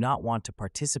pharmacists who do not want to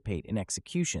participate in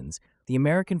executions, the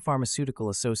American Pharmaceutical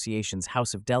Association's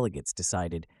House of Delegates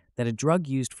decided that a drug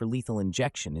used for lethal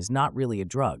injection is not really a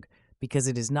drug because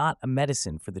it is not a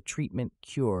medicine for the treatment,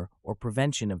 cure, or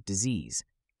prevention of disease,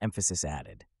 emphasis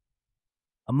added.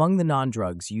 Among the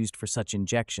non-drugs used for such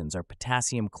injections are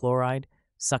potassium chloride,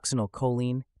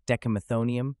 succinylcholine,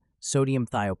 decamethonium, sodium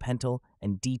thiopental,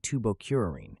 and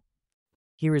D-tubocurarine.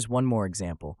 Here is one more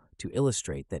example to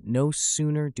illustrate that no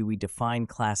sooner do we define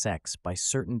Class X by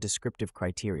certain descriptive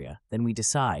criteria than we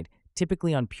decide,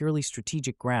 typically on purely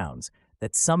strategic grounds,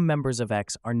 that some members of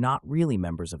X are not really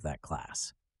members of that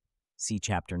class. See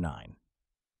Chapter 9.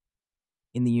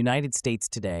 In the United States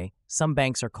today, some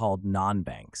banks are called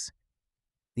non-banks.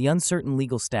 The uncertain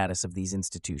legal status of these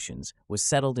institutions was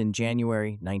settled in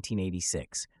January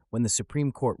 1986, when the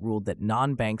Supreme Court ruled that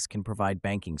non-banks can provide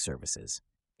banking services.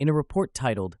 In a report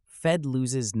titled, "Fed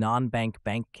Loses Non-Bank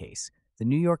Bank Case," the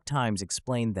New York Times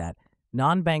explained that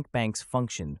non-bank banks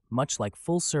function much like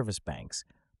full-service banks,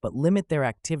 but limit their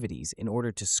activities in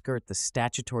order to skirt the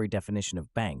statutory definition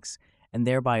of banks and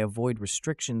thereby avoid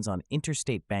restrictions on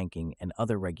interstate banking and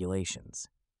other regulations.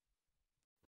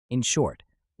 In short,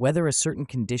 whether a certain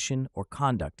condition or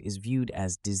conduct is viewed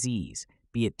as disease,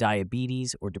 be it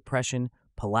diabetes or depression,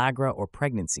 pellagra or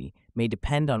pregnancy, may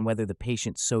depend on whether the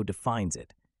patient so defines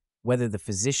it, whether the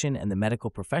physician and the medical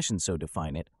profession so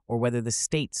define it, or whether the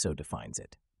state so defines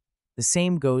it. The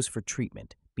same goes for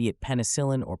treatment, be it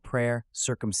penicillin or prayer,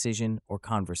 circumcision or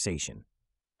conversation.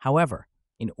 However,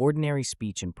 in ordinary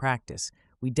speech and practice,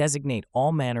 we designate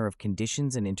all manner of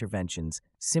conditions and interventions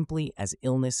simply as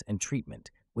illness and treatment,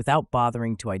 without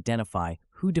bothering to identify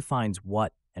who defines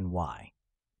what and why.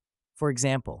 For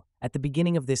example, at the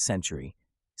beginning of this century,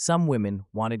 some women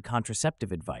wanted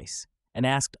contraceptive advice and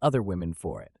asked other women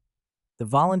for it. The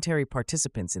voluntary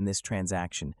participants in this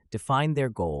transaction defined their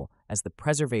goal as the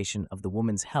preservation of the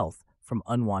woman's health from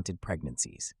unwanted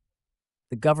pregnancies.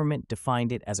 The government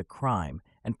defined it as a crime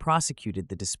and prosecuted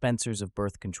the dispensers of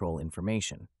birth control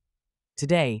information.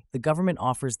 Today, the government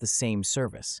offers the same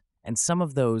service, and some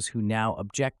of those who now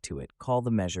object to it call the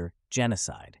measure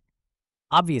genocide.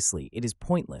 Obviously, it is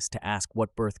pointless to ask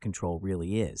what birth control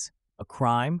really is: a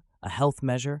crime, a health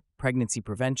measure, pregnancy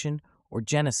prevention, or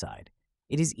genocide.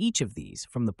 It is each of these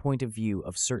from the point of view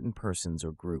of certain persons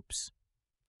or groups.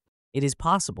 It is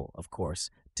possible, of course,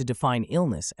 to define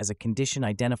illness as a condition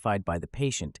identified by the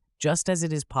patient, just as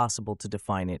it is possible to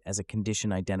define it as a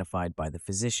condition identified by the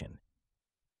physician.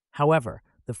 However,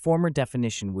 the former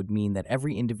definition would mean that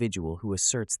every individual who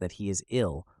asserts that he is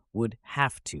ill would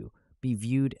have to be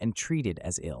viewed and treated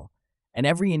as ill, and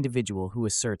every individual who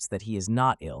asserts that he is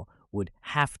not ill would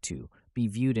have to be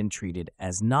viewed and treated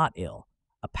as not ill,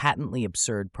 a patently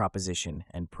absurd proposition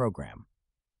and program.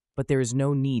 But there is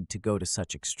no need to go to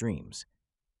such extremes.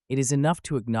 It is enough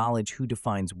to acknowledge who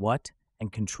defines what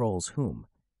and controls whom.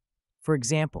 For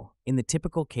example, in the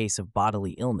typical case of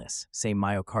bodily illness, say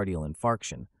myocardial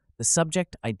infarction, the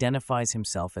subject identifies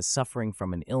himself as suffering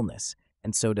from an illness,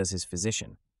 and so does his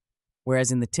physician.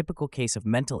 Whereas in the typical case of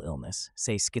mental illness,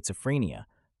 say schizophrenia,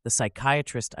 the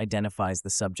psychiatrist identifies the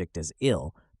subject as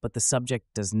ill, but the subject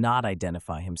does not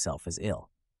identify himself as ill.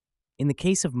 In the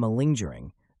case of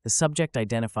malingering, the subject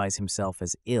identifies himself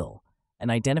as ill, an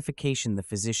identification the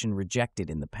physician rejected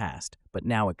in the past, but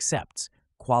now accepts,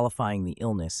 qualifying the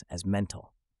illness as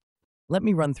mental. Let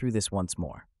me run through this once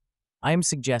more. I am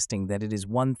suggesting that it is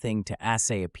one thing to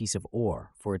assay a piece of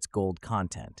ore for its gold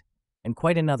content, and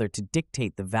quite another to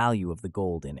dictate the value of the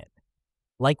gold in it.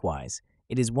 Likewise,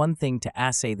 it is one thing to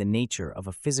assay the nature of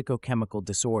a physicochemical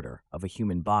disorder of a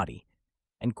human body,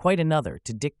 and quite another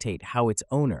to dictate how its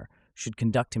owner should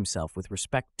conduct himself with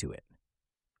respect to it.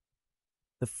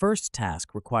 The first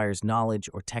task requires knowledge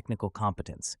or technical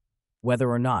competence. Whether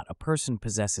or not a person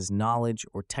possesses knowledge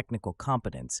or technical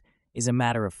competence is a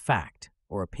matter of fact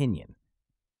or opinion.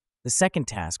 The second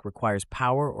task requires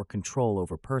power or control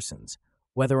over persons.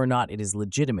 Whether or not it is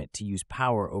legitimate to use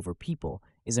power over people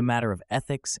is a matter of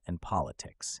ethics and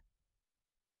politics.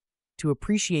 To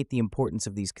appreciate the importance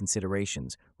of these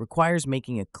considerations requires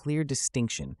making a clear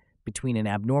distinction between an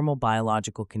abnormal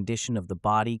biological condition of the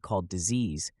body called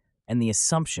disease and the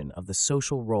assumption of the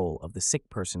social role of the sick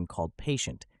person called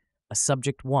patient, a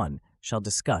subject one shall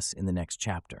discuss in the next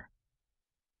chapter.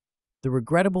 The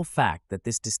regrettable fact that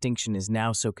this distinction is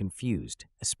now so confused,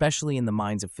 especially in the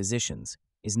minds of physicians,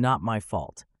 is not my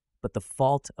fault, but the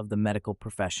fault of the medical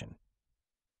profession.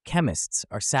 Chemists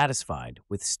are satisfied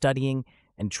with studying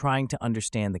and trying to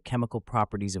understand the chemical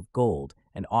properties of gold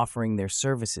and offering their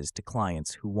services to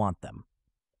clients who want them.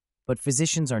 But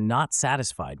physicians are not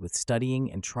satisfied with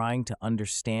studying and trying to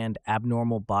understand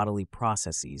abnormal bodily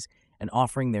processes and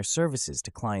offering their services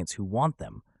to clients who want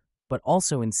them, but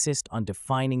also insist on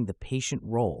defining the patient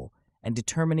role and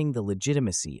determining the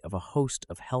legitimacy of a host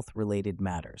of health-related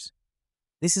matters.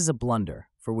 This is a blunder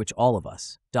for which all of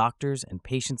us, doctors and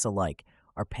patients alike,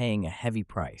 are paying a heavy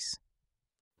price.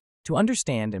 To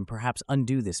understand and perhaps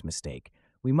undo this mistake,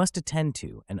 we must attend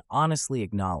to and honestly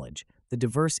acknowledge the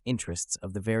diverse interests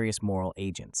of the various moral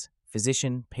agents,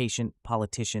 physician, patient,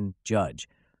 politician, judge,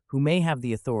 who may have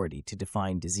the authority to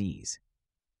define disease.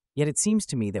 Yet it seems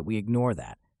to me that we ignore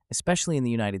that, especially in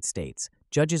the United States.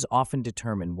 Judges often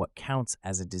determine what counts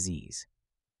as a disease.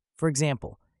 For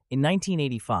example, in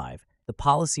 1985, the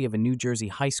policy of a New Jersey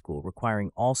high school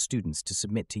requiring all students to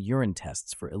submit to urine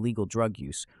tests for illegal drug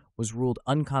use was ruled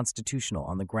unconstitutional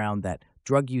on the ground that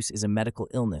drug use is a medical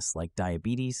illness like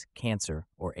diabetes, cancer,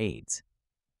 or AIDS.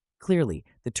 Clearly,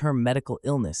 the term medical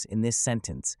illness in this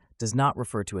sentence does not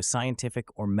refer to a scientific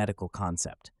or medical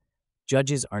concept.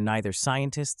 Judges are neither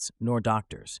scientists nor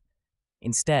doctors.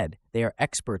 Instead, they are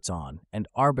experts on and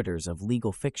arbiters of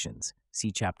legal fictions,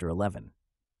 see Chapter 11.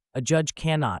 A judge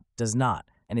cannot, does not,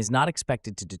 and is not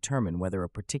expected to determine whether a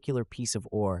particular piece of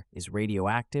ore is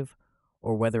radioactive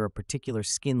or whether a particular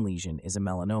skin lesion is a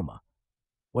melanoma.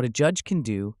 What a judge can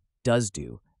do, does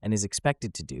do, and is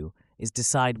expected to do is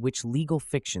decide which legal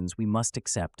fictions we must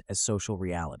accept as social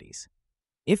realities.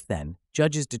 If, then,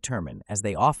 judges determine, as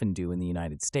they often do in the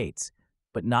United States,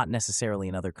 but not necessarily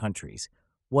in other countries,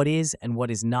 what is and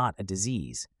what is not a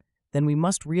disease, then we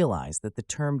must realize that the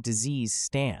term disease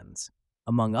stands,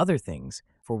 among other things,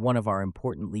 for one of our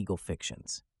important legal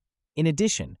fictions. In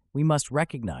addition, we must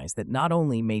recognize that not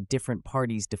only may different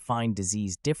parties define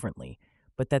disease differently,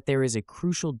 but that there is a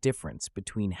crucial difference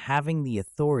between having the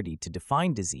authority to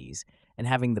define disease and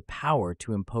having the power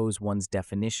to impose one's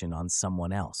definition on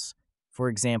someone else. For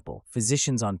example,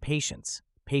 physicians on patients,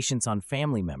 patients on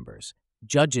family members,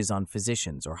 judges on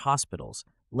physicians or hospitals,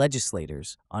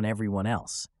 legislators on everyone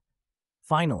else.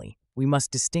 Finally, we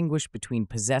must distinguish between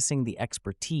possessing the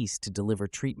expertise to deliver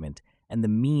treatment and the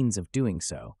means of doing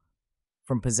so,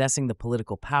 from possessing the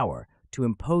political power to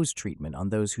impose treatment on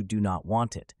those who do not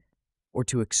want it, or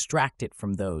to extract it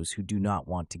from those who do not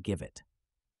want to give it.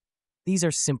 These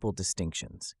are simple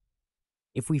distinctions.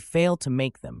 If we fail to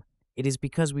make them, it is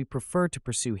because we prefer to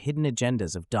pursue hidden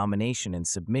agendas of domination and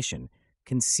submission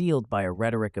concealed by a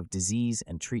rhetoric of disease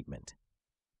and treatment.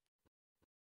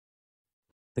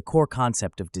 The core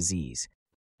concept of disease.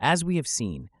 As we have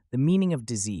seen, The meaning of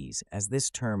disease, as this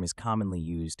term is commonly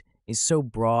used, is so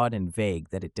broad and vague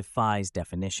that it defies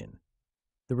definition.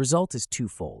 The result is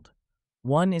twofold.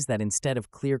 One is that instead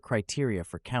of clear criteria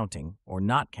for counting or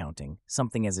not counting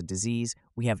something as a disease,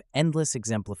 we have endless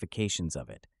exemplifications of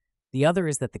it. The other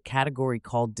is that the category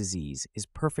called disease is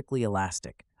perfectly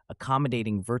elastic,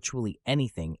 accommodating virtually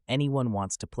anything anyone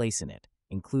wants to place in it,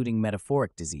 including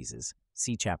metaphoric diseases.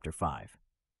 See Chapter 5.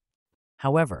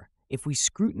 However, if we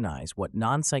scrutinize what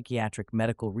non-psychiatric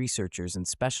medical researchers and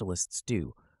specialists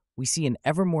do, we see an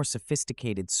ever more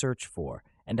sophisticated search for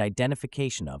and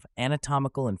identification of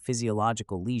anatomical and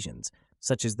physiological lesions,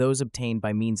 such as those obtained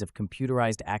by means of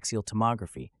computerized axial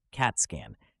tomography, CAT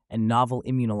scan, and novel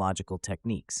immunological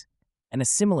techniques, and a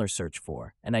similar search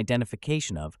for and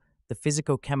identification of the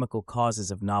physicochemical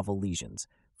causes of novel lesions,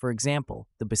 for example,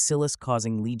 the bacillus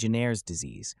causing Legionnaire's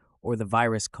disease or the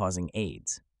virus causing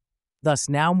AIDS. Thus,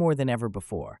 now more than ever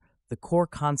before, the core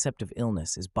concept of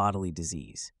illness is bodily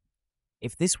disease.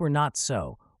 If this were not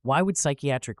so, why would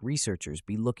psychiatric researchers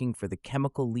be looking for the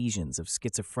chemical lesions of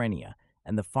schizophrenia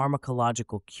and the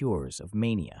pharmacological cures of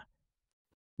mania?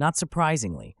 Not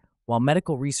surprisingly, while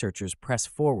medical researchers press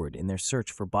forward in their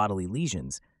search for bodily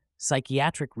lesions,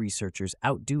 psychiatric researchers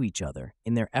outdo each other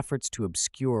in their efforts to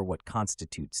obscure what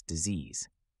constitutes disease.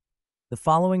 The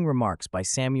following remarks by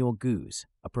Samuel Goose,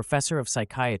 a professor of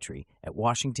psychiatry at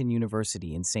Washington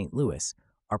University in St. Louis,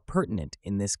 are pertinent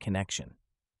in this connection.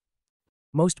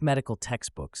 Most medical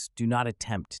textbooks do not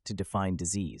attempt to define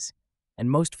disease,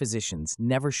 and most physicians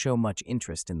never show much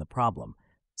interest in the problem,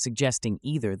 suggesting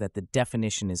either that the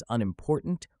definition is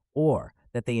unimportant or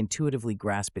that they intuitively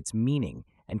grasp its meaning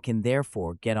and can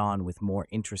therefore get on with more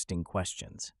interesting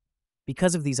questions.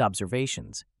 Because of these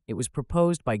observations, it was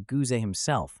proposed by Goose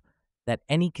himself that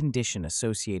any condition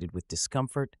associated with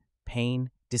discomfort, pain,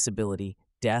 disability,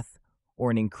 death, or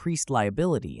an increased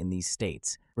liability in these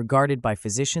states, regarded by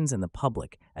physicians and the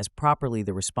public as properly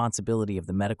the responsibility of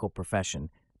the medical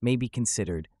profession, may be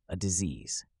considered a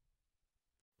disease.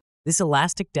 This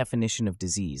elastic definition of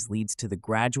disease leads to the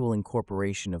gradual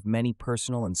incorporation of many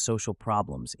personal and social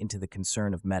problems into the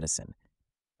concern of medicine,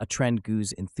 a trend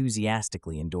Goose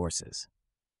enthusiastically endorses.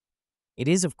 It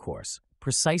is, of course,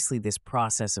 precisely this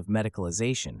process of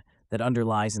medicalization that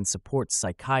underlies and supports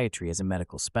psychiatry as a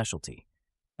medical specialty,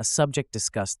 a subject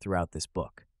discussed throughout this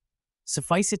book.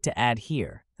 Suffice it to add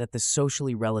here that the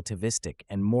socially relativistic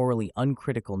and morally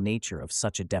uncritical nature of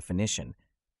such a definition,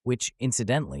 which,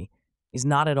 incidentally, is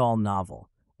not at all novel,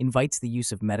 invites the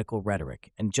use of medical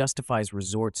rhetoric and justifies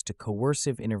resorts to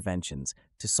coercive interventions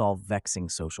to solve vexing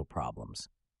social problems.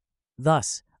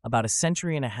 Thus, about a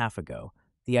century and a half ago,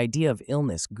 the idea of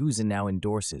illness Goose now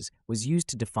endorses was used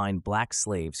to define black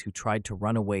slaves who tried to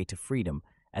run away to freedom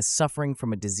as suffering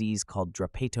from a disease called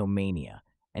drapetomania,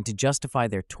 and to justify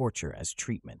their torture as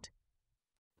treatment.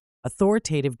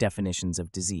 Authoritative definitions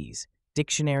of disease,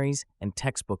 dictionaries, and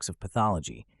textbooks of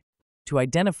pathology. To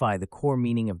identify the core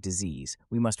meaning of disease,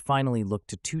 we must finally look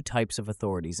to two types of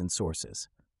authorities and sources.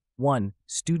 1.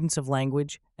 Students of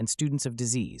language and students of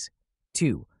disease.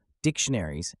 2.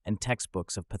 Dictionaries and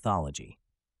textbooks of pathology.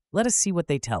 Let us see what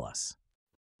they tell us.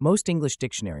 Most English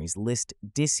dictionaries list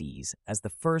disease as the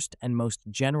first and most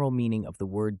general meaning of the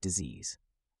word disease.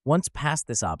 Once past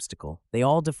this obstacle, they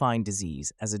all define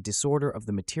disease as a disorder of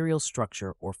the material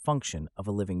structure or function of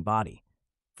a living body.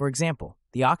 For example,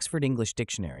 the Oxford English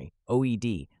Dictionary,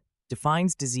 OED,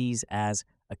 defines disease as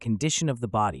a condition of the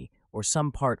body or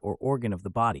some part or organ of the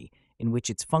body in which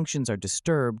its functions are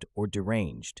disturbed or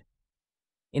deranged.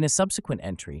 In a subsequent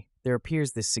entry, there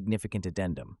appears this significant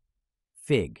addendum.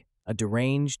 Fig, a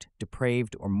deranged,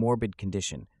 depraved, or morbid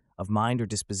condition of mind or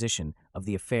disposition of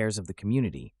the affairs of the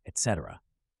community, etc.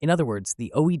 In other words,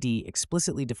 the OED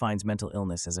explicitly defines mental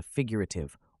illness as a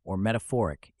figurative or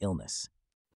metaphoric illness.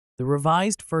 The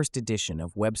revised first edition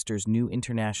of Webster's New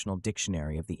International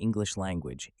Dictionary of the English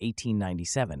Language,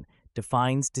 1897,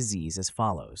 defines disease as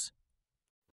follows: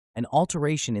 an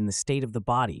alteration in the state of the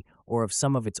body or of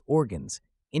some of its organs,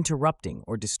 interrupting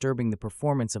or disturbing the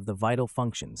performance of the vital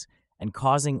functions, and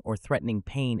causing or threatening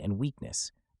pain and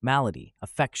weakness, malady,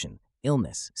 affection,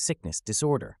 illness, sickness,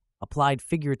 disorder, applied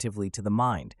figuratively to the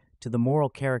mind, to the moral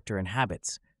character and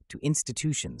habits, to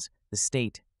institutions, the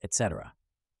state, etc.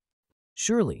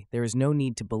 Surely, there is no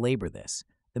need to belabor this.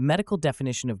 The medical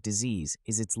definition of disease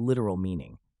is its literal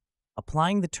meaning.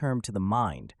 Applying the term to the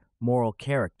mind, moral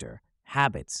character,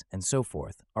 habits, and so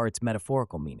forth are its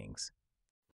metaphorical meanings.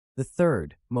 The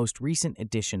third, most recent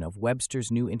edition of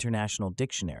Webster's New International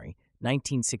Dictionary,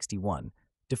 1961,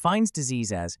 defines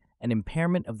disease as an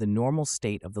impairment of the normal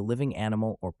state of the living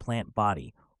animal or plant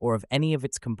body or of any of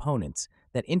its components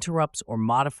that interrupts or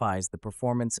modifies the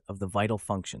performance of the vital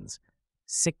functions.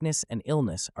 Sickness and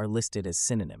illness are listed as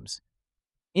synonyms.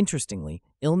 Interestingly,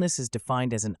 illness is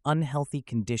defined as an unhealthy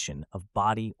condition of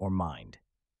body or mind.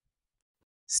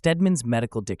 Stedman's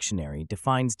Medical Dictionary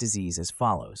defines disease as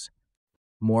follows: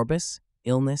 morbus,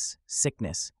 illness,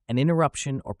 sickness, an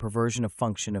interruption or perversion of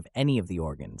function of any of the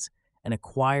organs, an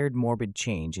acquired morbid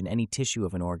change in any tissue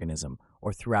of an organism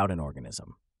or throughout an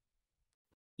organism.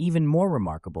 Even more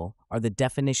remarkable are the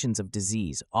definitions of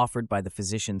disease offered by the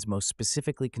physicians most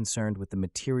specifically concerned with the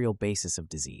material basis of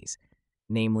disease,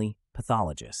 namely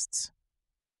pathologists.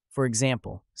 For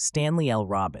example, Stanley L.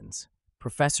 Robbins,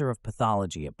 professor of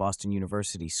pathology at Boston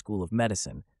University School of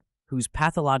Medicine, whose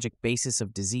pathologic basis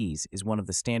of disease is one of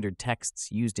the standard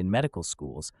texts used in medical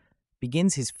schools,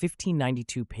 begins his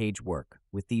 1592-page work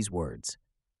with these words: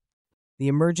 "The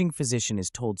emerging physician is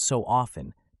told so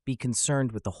often, be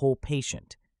concerned with the whole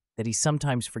patient, that he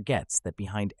sometimes forgets that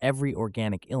behind every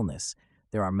organic illness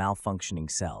there are malfunctioning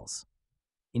cells.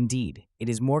 Indeed, it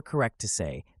is more correct to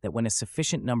say that when a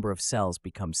sufficient number of cells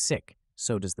become sick,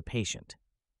 so does the patient.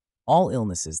 All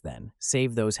illnesses, then,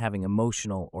 save those having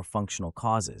emotional or functional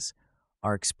causes,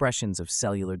 are expressions of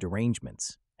cellular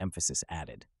derangements," emphasis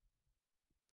added.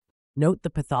 Note the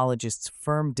pathologist's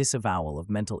firm disavowal of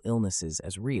mental illnesses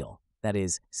as real, that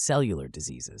is, cellular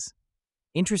diseases.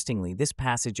 Interestingly, this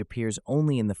passage appears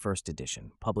only in the first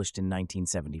edition, published in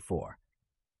 1974.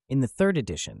 In the third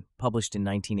edition, published in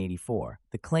 1984,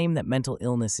 the claim that mental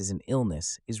illness is an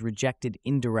illness is rejected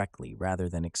indirectly rather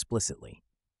than explicitly.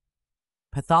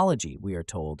 Pathology, we are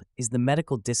told, is the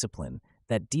medical discipline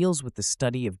that deals with the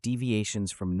study of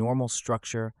deviations from normal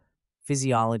structure,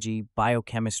 physiology,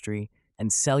 biochemistry,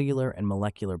 and cellular and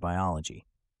molecular biology.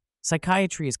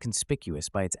 Psychiatry is conspicuous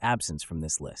by its absence from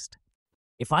this list.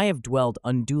 If I have dwelled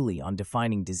unduly on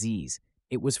defining disease,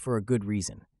 it was for a good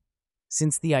reason.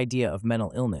 Since the idea of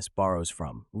mental illness borrows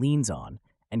from, leans on,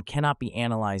 and cannot be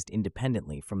analyzed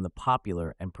independently from the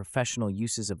popular and professional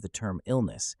uses of the term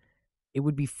illness, it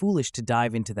would be foolish to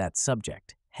dive into that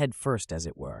subject, head first as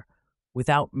it were,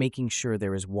 without making sure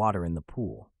there is water in the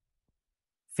pool.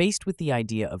 Faced with the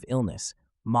idea of illness,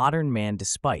 modern man,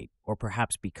 despite, or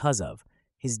perhaps because of,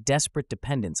 his desperate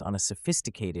dependence on a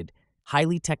sophisticated,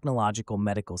 highly technological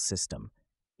medical system,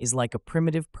 is like a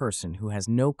primitive person who has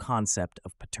no concept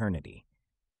of paternity.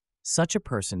 Such a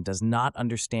person does not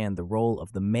understand the role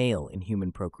of the male in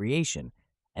human procreation,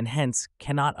 and hence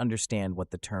cannot understand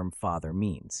what the term father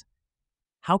means.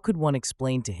 How could one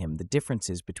explain to him the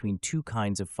differences between two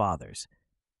kinds of fathers,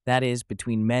 that is,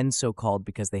 between men so-called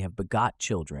because they have begot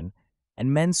children,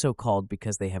 and men so-called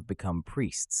because they have become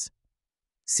priests?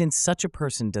 Since such a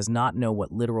person does not know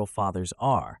what literal fathers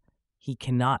are, he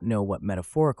cannot know what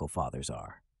metaphorical fathers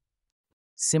are.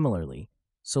 Similarly,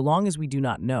 so long as we do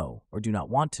not know, or do not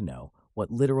want to know,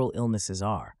 what literal illnesses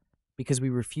are, because we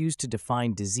refuse to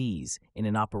define disease in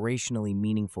an operationally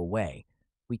meaningful way,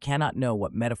 we cannot know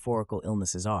what metaphorical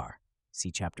illnesses are.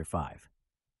 See Chapter 5.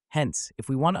 Hence, if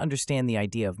we want to understand the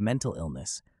idea of mental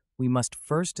illness, we must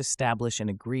first establish and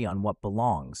agree on what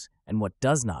belongs and what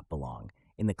does not belong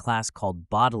in the class called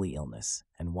bodily illness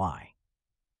and why.